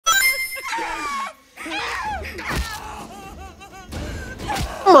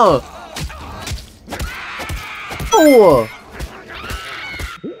Oh. Oh.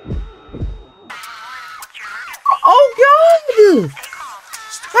 Oh God!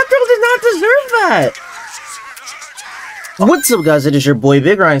 That girl did not deserve that. What's up, guys? It is your boy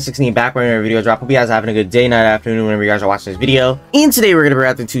Big Ryan 16 back with another video drop. Hope you guys are having a good day, night, afternoon, whenever you guys are watching this video. And today we're gonna be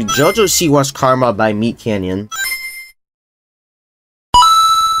reacting to Jojo Siwa's Karma by Meat Canyon.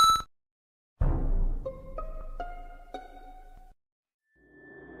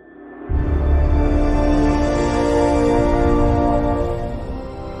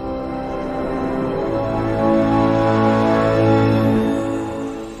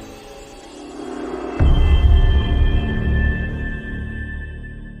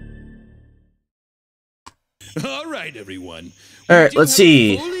 All right, everyone. All right, let's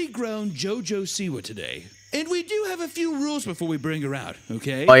see. Fully grown Jojo Siwa today, and we do have a few rules before we bring her out.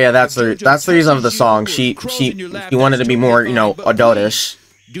 Okay? Oh yeah, that's the reason of the song. She wanted to be more, you know, adultish.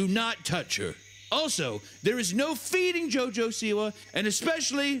 Do not touch her. Also, there is no feeding Jojo Siwa, and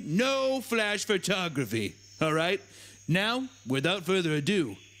especially no flash photography. All right? Now, without further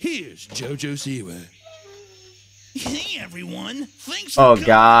ado, here's Jojo Siwa. Hey everyone! Thanks for coming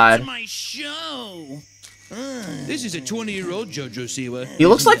to my show. This is a 20-year-old Jojo Siwa. He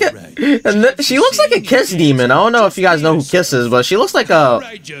looks like she looks like a kiss demon. I don't know if you guys know who Kiss is, but she looks like a.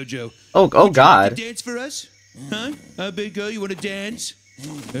 Right, Jojo. Oh God. Like to dance for us? Huh? Big girl, you want to dance?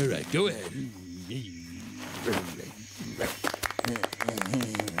 All right, go ahead.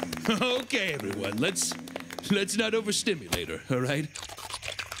 Okay, everyone, let's not overstimulate her. All right.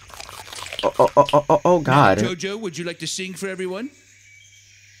 Oh God. Now, Jojo, would you like to sing for everyone?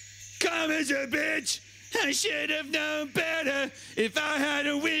 Come as a bitch. I should have known better if I had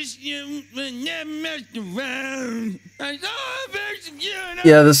a wish you would never mess around.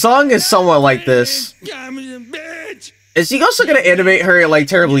 Yeah, the song is somewhat like this. Come as a bitch. Is he also gonna animate her like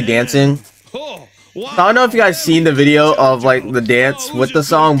terribly dancing? Oh, wow. I don't know if you guys seen the video of like the dance with the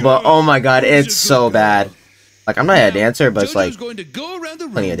song, but oh my God, it's so bad. Like, I'm not a dancer, but it's like going to go around the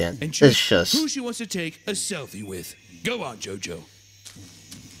room plenty of dance. and choose It's just who she wants to take a selfie with. Go on, Jojo.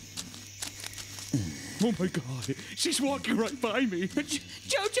 Oh my God, she's walking right by me.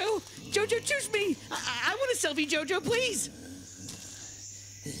 Jojo, choose me. I want a selfie, Jojo, please.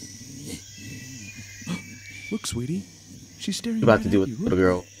 Look, sweetie, she's staring. What about to do with the little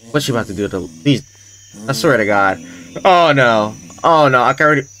girl? What's she about to do with the? Please, I swear to God. Oh no! Oh no! I can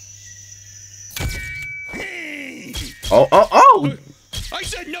already. Oh! I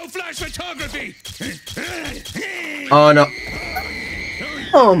said no flash photography. Oh no!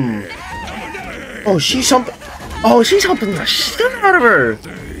 Oh, she's humping. Oh, she's humping the shit out of her.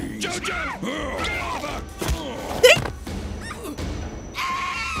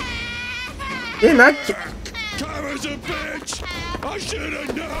 They're not. Kara's a bitch. I should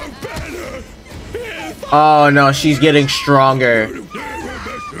have known better. Oh no, she's getting stronger.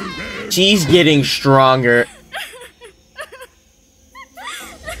 She's getting stronger.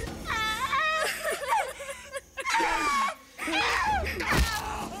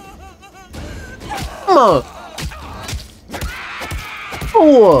 Oh.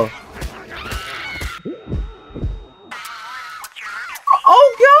 Oh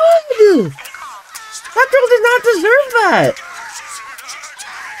God! That girl did not deserve that.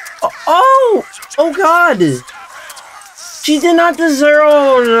 Oh God! She did not deserve.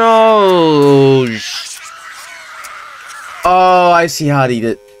 Oh no! Oh, I see how he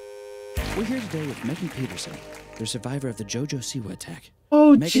did. We're here today with Megan Peterson, the survivor of the Jojo Siwa attack.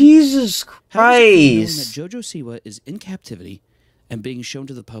 Oh, Megan, Jesus Christ! How does it feel knowing that Jojo Siwa is in captivity and being shown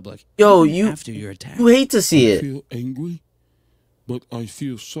to the public? Yo, after your attack. You hate to see it. I feel angry, but I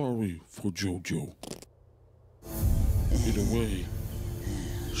feel sorry for Jojo. In a way,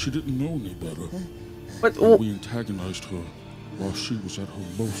 she didn't know any better. But we antagonized her while she was at her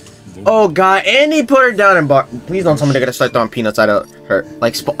most vulnerable. Oh God! And he put her down and please don't tell me they're gonna start throwing peanuts at her,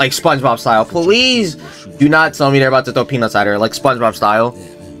 like SpongeBob style. Please do not tell me they're about to throw peanuts at her, like SpongeBob style.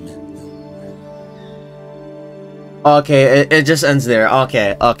 Okay, it just ends there.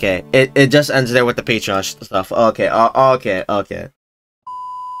 Okay. It just ends there with the Patreon stuff. Okay.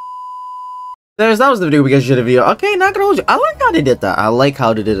 That was the video. We guys did a video. Okay, not gonna hold you. I like how they did that. I like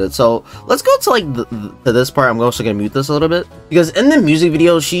how they did it. So let's go to like to this part. I'm also gonna mute this a little bit because in the music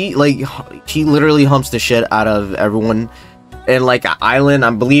video, she literally humps the shit out of everyone in like an island.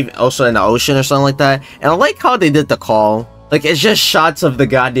 I believe also in the ocean or something like that. And I like how they did the call. Like, it's just shots of the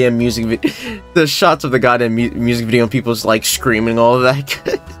goddamn music video. The shots of the goddamn music video and people's like screaming all of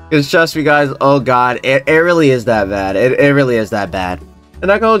that. It's trust me, guys. Oh God, it really is that bad. It really is that bad.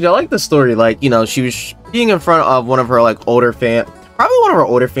 And I told you, I like the story. Like, you know, she was being in front of one of her like older probably one of her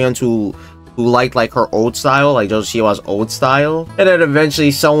older fans who liked like her old style, like Jojo Siwa's old style. And then eventually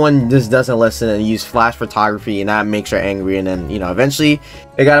someone just doesn't listen and use flash photography, and that makes her angry. And then, you know, eventually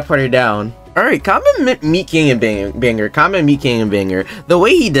they gotta put her down. All right, comment Meat King and Banger. Comment Meat King and Banger. The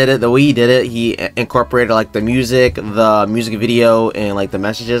way he did it, he incorporated like the music video, and like the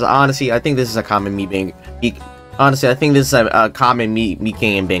messages. Honestly, I think this is a common Honestly, I think this is a common Meat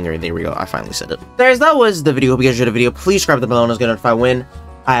King and Banger. There we go. I finally said it. That was the video. Hope you guys enjoyed the video. Please subscribe to the below and get notified when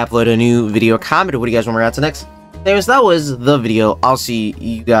I upload a new video. Comment what do you guys want me to react to next. Anyways, that was the video. I'll see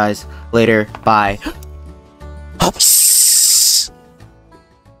you guys later. Bye.